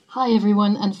Hi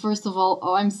everyone, and first of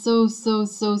all, I'm so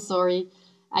sorry.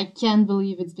 I can't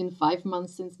believe it's been 5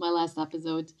 months since my last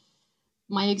episode.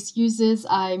 My excuse is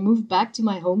I moved back to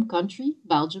my home country,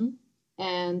 Belgium,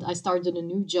 and I started a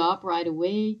new job right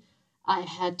away. I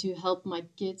had to help my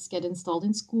kids get installed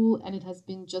in school, and it has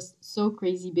been just so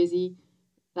crazy busy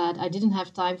that I didn't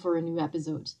have time for a new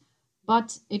episode.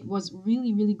 But it was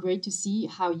really great to see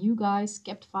how you guys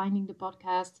kept finding the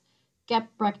podcast,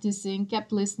 kept practicing,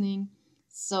 kept listening.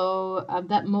 So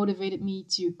that motivated me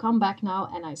to come back now,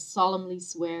 and I solemnly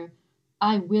swear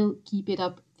I will keep it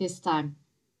up this time.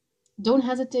 Don't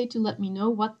hesitate to let me know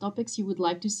what topics you would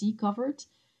like to see covered.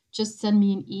 Just send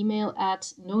me an email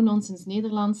at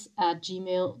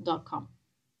nononsensenederlands@gmail.com.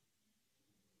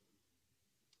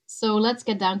 So let's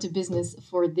get down to business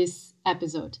for this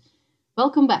episode.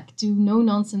 Welcome back to No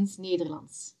Nonsense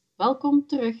Nederlands. Welkom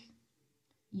terug.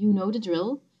 You know the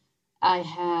drill. I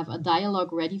have a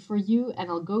dialogue ready for you and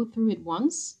I'll go through it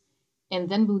once and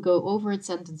then we'll go over it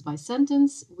sentence by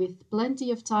sentence with plenty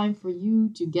of time for you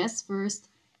to guess first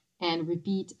and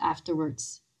repeat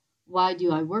afterwards. Why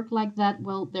do I work like that?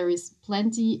 Well, there is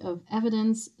plenty of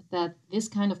evidence that this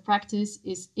kind of practice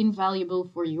is invaluable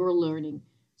for your learning,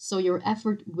 so your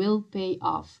effort will pay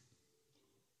off.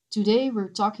 Today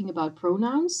we're talking about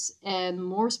pronouns and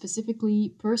more specifically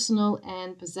personal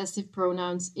and possessive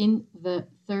pronouns in the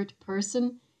third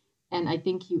person. And I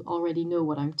think you already know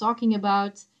what I'm talking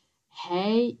about.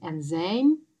 Hij en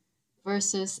zijn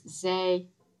versus zij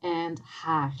and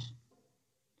haar.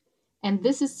 And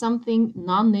this is something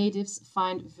non-natives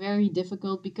find very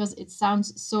difficult because it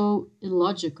sounds so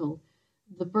illogical.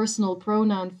 The personal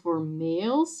pronoun for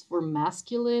males, for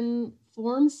masculine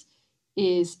forms,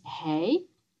 is hij.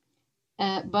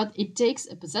 But it takes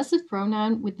a possessive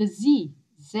pronoun with the z,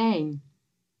 zijn.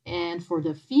 And for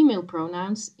the female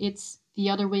pronouns, it's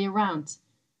the other way around.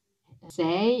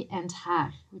 Zij and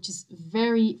haar, which is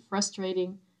very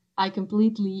frustrating. I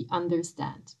completely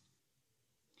understand.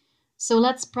 So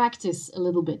let's practice a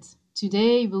little bit.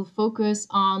 Today we'll focus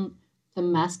on the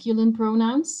masculine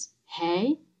pronouns,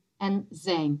 hij and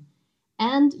zijn.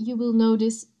 And you will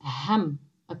notice hem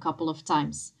a couple of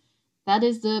times. That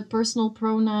is the personal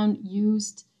pronoun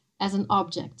used as an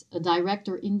object, a direct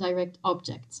or indirect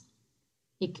object.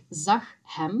 Ik zag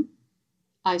hem.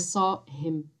 I saw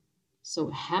him.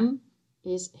 So hem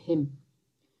is him.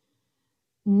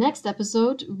 Next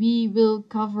episode, we will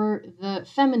cover the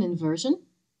feminine version,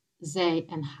 zij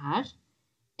en haar.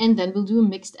 And then we'll do a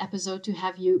mixed episode to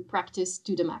have you practice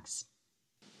to the max.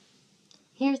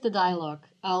 Here's the dialogue.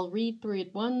 I'll read through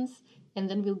it once and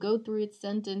then we'll go through it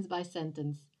sentence by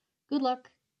sentence. Good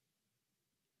luck!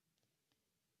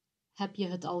 Heb je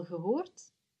het al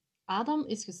gehoord? Adam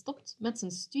is gestopt met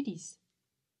zijn studies.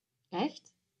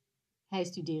 Echt? Hij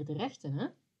studeerde rechten, hè?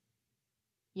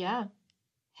 Ja,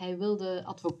 hij wilde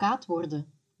advocaat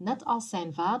worden, net als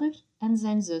zijn vader en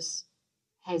zijn zus.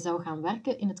 Hij zou gaan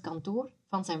werken in het kantoor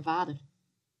van zijn vader.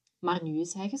 Maar nu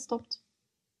is hij gestopt.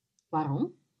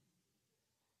 Waarom?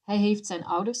 Hij heeft zijn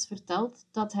ouders verteld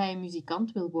dat hij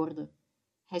muzikant wil worden.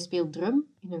 Hij speelt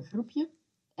drum in een groepje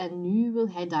en nu wil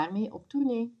hij daarmee op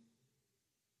tournee.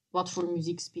 Wat voor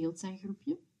muziek speelt zijn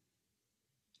groepje?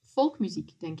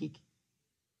 Folkmuziek, denk ik.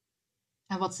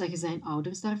 En wat zeggen zijn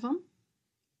ouders daarvan?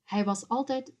 Hij was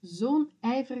altijd zo'n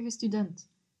ijverige student.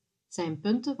 Zijn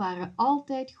punten waren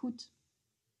altijd goed.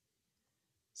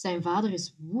 Zijn vader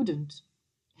is woedend.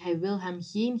 Hij wil hem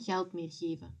geen geld meer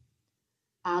geven.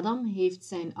 Adam heeft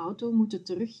zijn auto moeten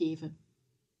teruggeven.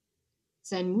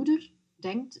 Zijn moeder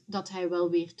denkt dat hij wel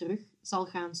weer terug zal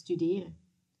gaan studeren.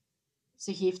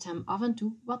 Ze geeft hem af en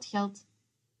toe wat geld.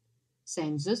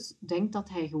 Zijn zus denkt dat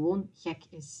hij gewoon gek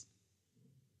is.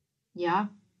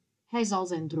 Ja, hij zal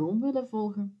zijn droom willen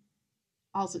volgen.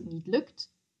 Als het niet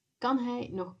lukt, kan hij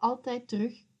nog altijd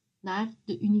terug naar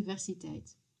de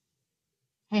universiteit.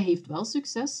 Hij heeft wel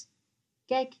succes.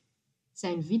 Kijk,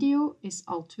 zijn video is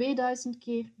al 2000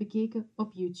 keer bekeken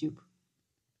op YouTube.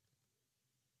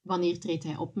 Wanneer treedt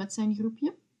hij op met zijn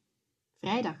groepje?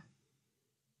 Vrijdag.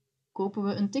 Kopen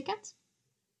we een ticket?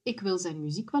 Ik wil zijn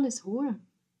muziek wel eens horen.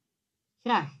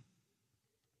 Graag.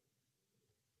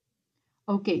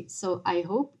 Okay, so I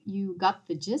hope you got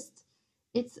the gist.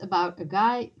 It's about a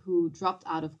guy who dropped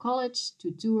out of college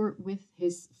to tour with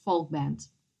his folk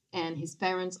band, and his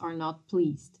parents are not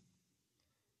pleased.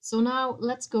 So now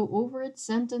let's go over it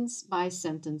sentence by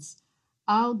sentence.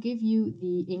 I'll give you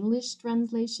the English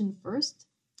translation first,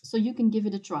 so you can give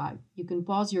it a try. You can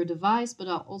pause your device, but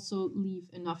I'll also leave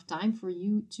enough time for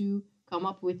you to come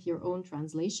up with your own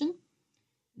translation.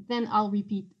 Then I'll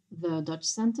repeat the Dutch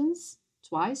sentence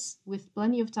twice with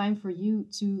plenty of time for you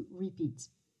to repeat.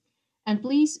 And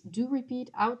please do repeat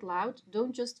out loud.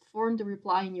 Don't just form the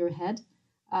reply in your head.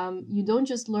 You don't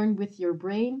just learn with your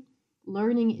brain.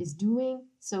 Learning is doing.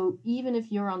 So even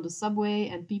if you're on the subway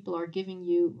and people are giving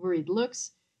you worried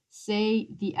looks, say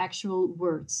the actual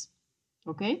words.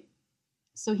 Okay?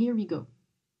 So here we go.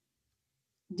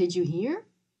 Did you hear?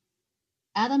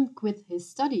 Adam quit his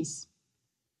studies.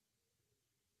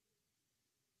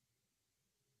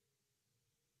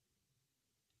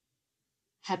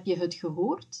 Heb je het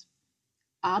gehoord?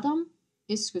 Adam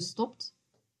is gestopt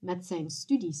met zijn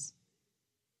studies.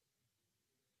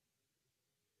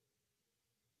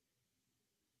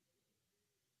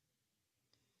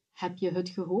 Heb je het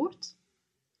gehoord?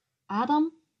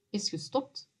 Adam is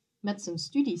gestopt met zijn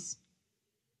studies.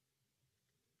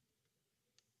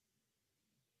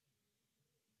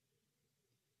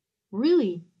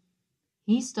 Really?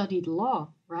 He studied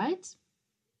law, right?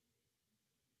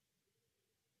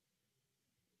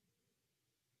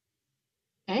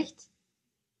 Echt?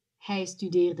 Hij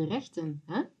studeerde rechten,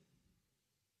 hè?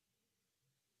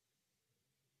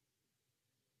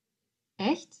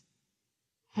 Echt?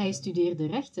 Hij studeerde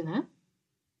rechten, hè?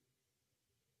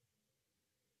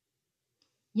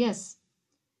 Yes,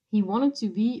 he wanted to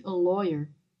be a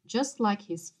lawyer, just like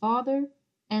his father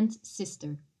and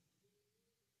sister.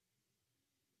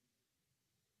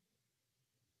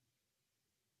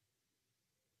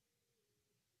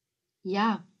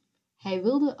 Ja, hij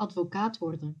wilde advocaat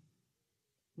worden,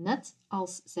 net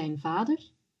als zijn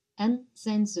vader en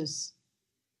zijn zus.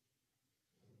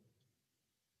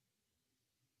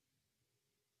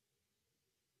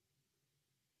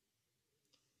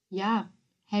 Ja,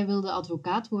 hij wilde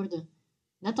advocaat worden,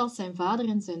 net als zijn vader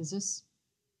en zijn zus.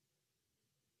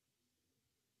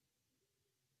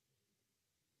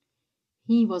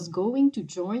 He was going to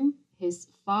join his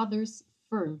father's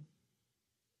firm.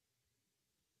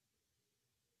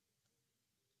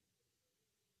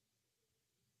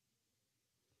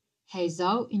 Hij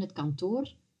zou in het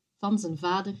kantoor van zijn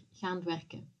vader gaan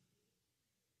werken.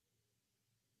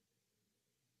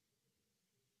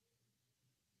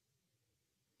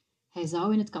 Hij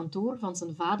zou in het kantoor van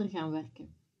zijn vader gaan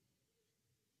werken.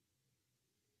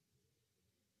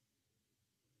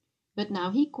 But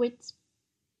now he quit.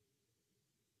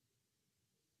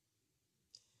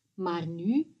 Maar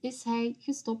nu is hij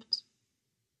gestopt.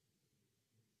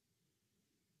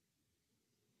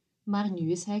 Maar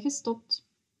nu is hij gestopt.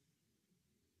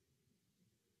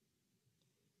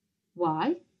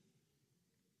 Why?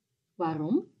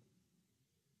 Waarom?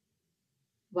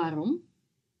 Waarom?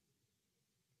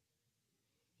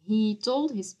 He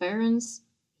told his parents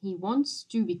he wants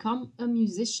to become a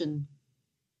musician.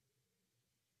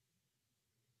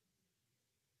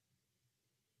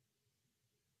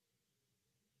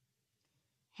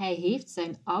 Hij heeft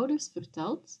zijn ouders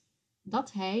verteld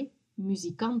dat hij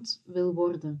muzikant wil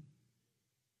worden.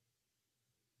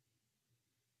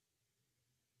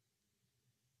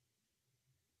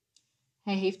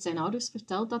 Hij heeft zijn ouders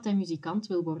verteld dat hij muzikant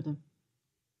wil worden.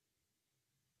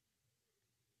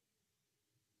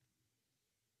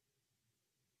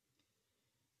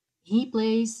 He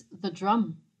plays the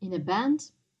drum in a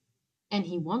band and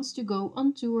he wants to go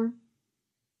on tour.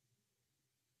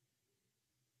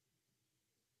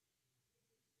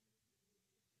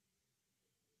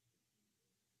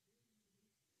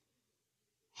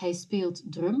 Hij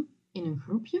speelt drum in een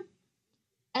groepje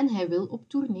en hij wil op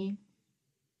tournee.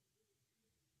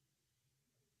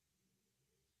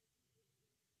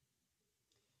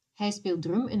 Hij speelt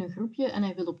drum in een groepje en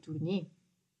hij wil op tournee.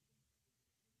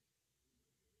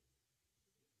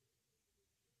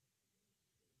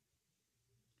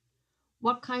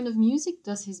 What kind of music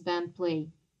does his band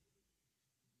play?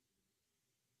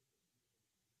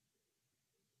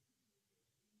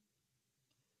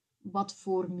 Wat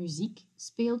voor muziek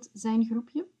speelt zijn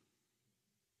groepje?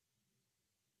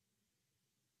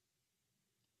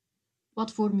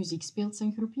 Wat voor muziek speelt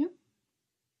zijn groepje?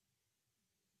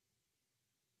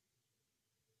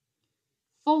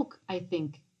 Folk, I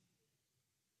think.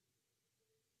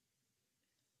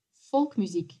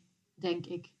 Folkmuziek, denk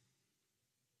ik.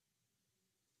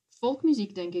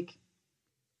 Folkmuziek, denk ik.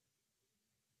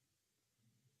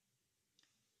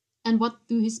 And what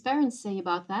do his parents say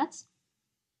about that?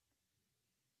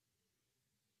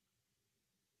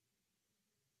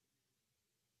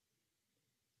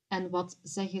 En wat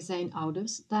zeggen zijn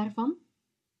ouders daarvan?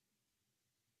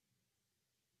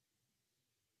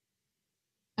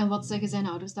 En wat zeggen zijn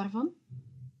ouders daarvan?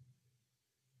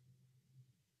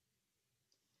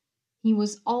 He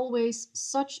was always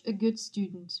such a good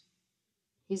student.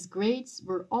 His grades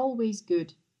were always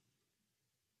good.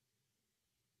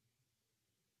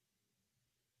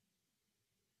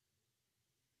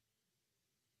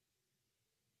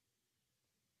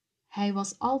 Hij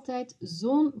was altijd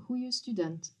zo'n goede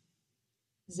student.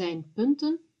 Zijn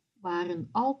punten waren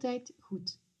altijd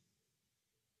goed.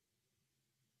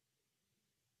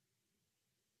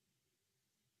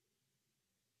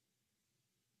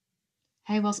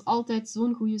 Hij was altijd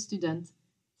zo'n goede student.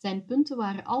 Zijn punten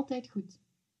waren altijd goed.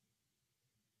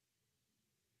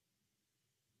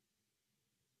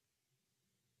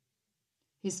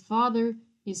 His father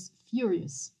is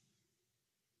furious.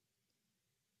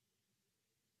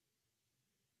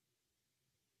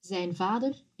 Zijn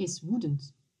vader is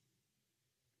woedend.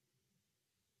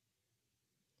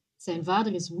 Zijn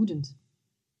vader is woedend.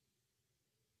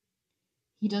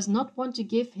 He does not want to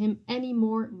give him any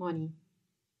more money.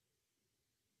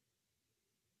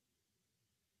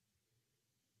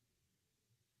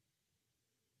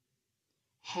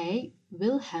 Hij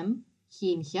wil hem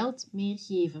geen geld meer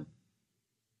geven.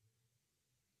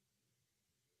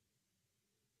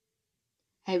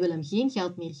 Hij wil hem geen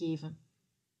geld meer geven.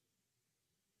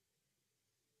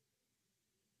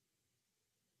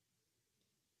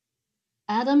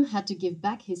 Adam had to give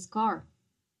back his car.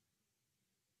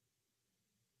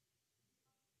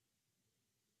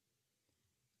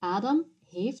 Adam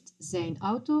heeft zijn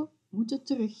auto moeten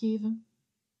teruggeven.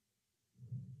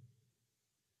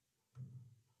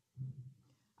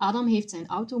 Adam heeft zijn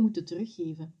auto moeten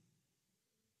teruggeven.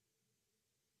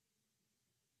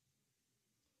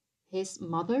 His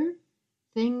mother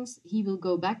thinks he will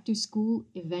go back to school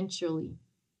eventually.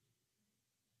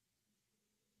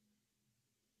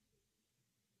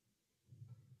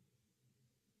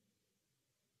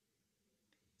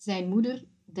 Zijn moeder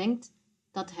denkt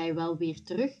dat hij wel weer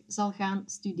terug zal gaan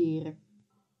studeren.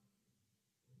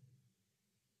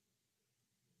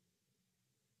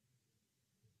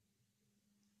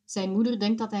 Zijn moeder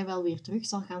denkt dat hij wel weer terug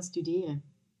zal gaan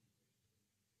studeren.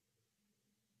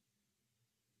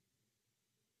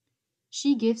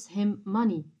 She gives him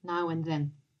money now and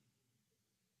then.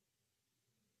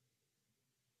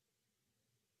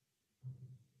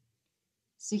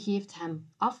 Ze geeft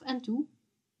hem af en toe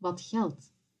wat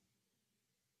geld.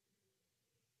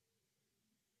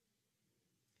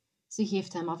 Ze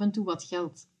geeft hem af en toe wat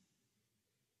geld.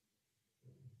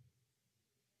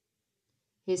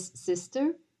 His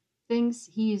sister thinks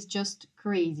he is just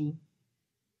crazy.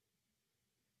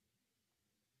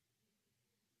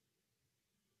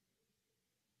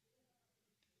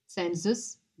 Zijn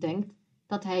zus denkt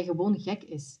dat hij gewoon gek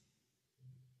is.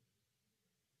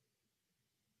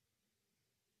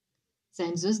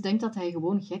 Zijn zus denkt dat hij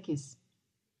gewoon gek is.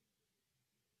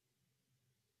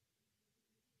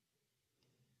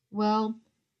 Well,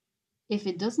 if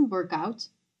it doesn't work out,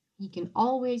 he can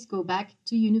always go back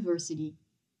to university.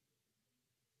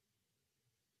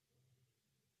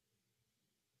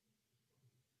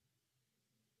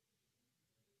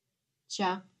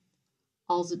 Tja,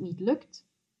 als het niet lukt,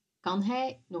 kan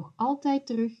hij nog altijd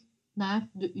terug naar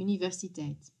de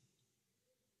universiteit.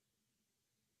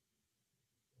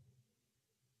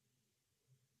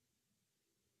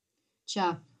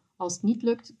 Tja, als het niet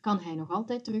lukt, kan hij nog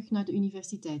altijd terug naar de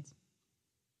universiteit.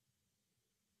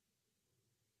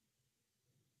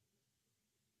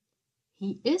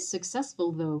 He is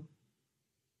successful though.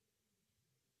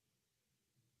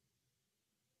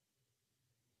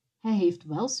 Hij heeft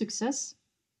wel succes.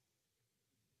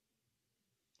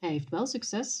 Hij heeft wel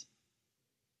succes.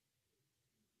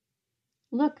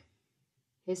 Look,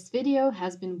 his video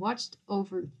has been watched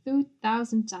over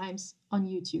 2000 times on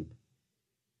YouTube.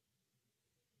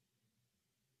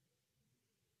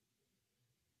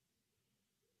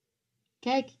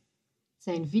 Kijk,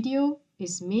 zijn video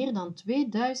is meer dan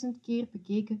 2000 keer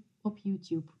bekeken op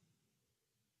YouTube.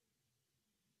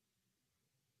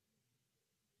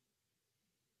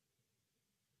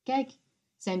 Kijk,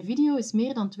 zijn video is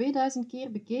meer dan 2000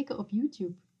 keer bekeken op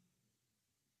YouTube.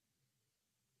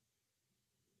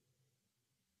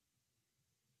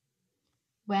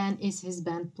 When is his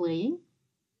band playing?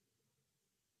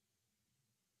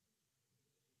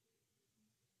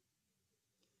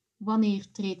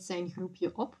 Wanneer treedt zijn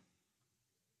groepje op?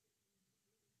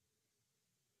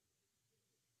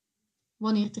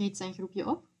 Wanneer treedt zijn groepje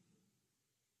op?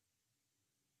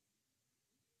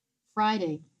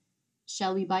 Friday.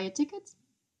 Shall we buy a ticket?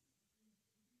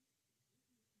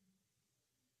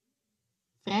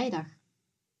 Vrijdag.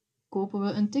 Kopen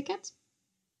we een ticket?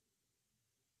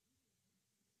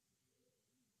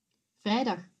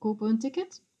 Vrijdag. Kopen we een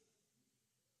ticket?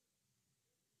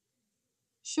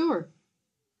 Sure.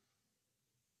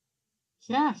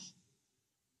 Graag.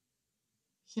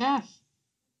 Graag.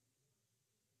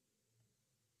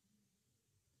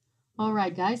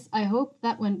 Alright guys, I hope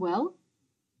that went well.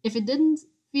 If it didn't,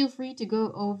 feel free to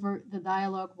go over the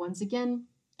dialogue once again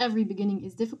Every beginning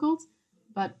is difficult,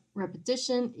 but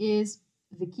repetition is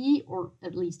the key, or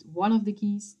at least one of the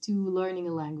keys, to learning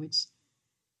a language.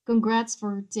 Congrats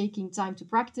for taking time to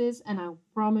practice, and I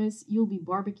promise you'll be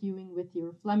barbecuing with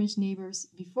your Flemish neighbors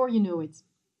before you know it.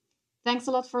 Thanks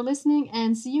a lot for listening,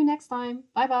 and see you next time.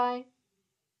 Bye bye.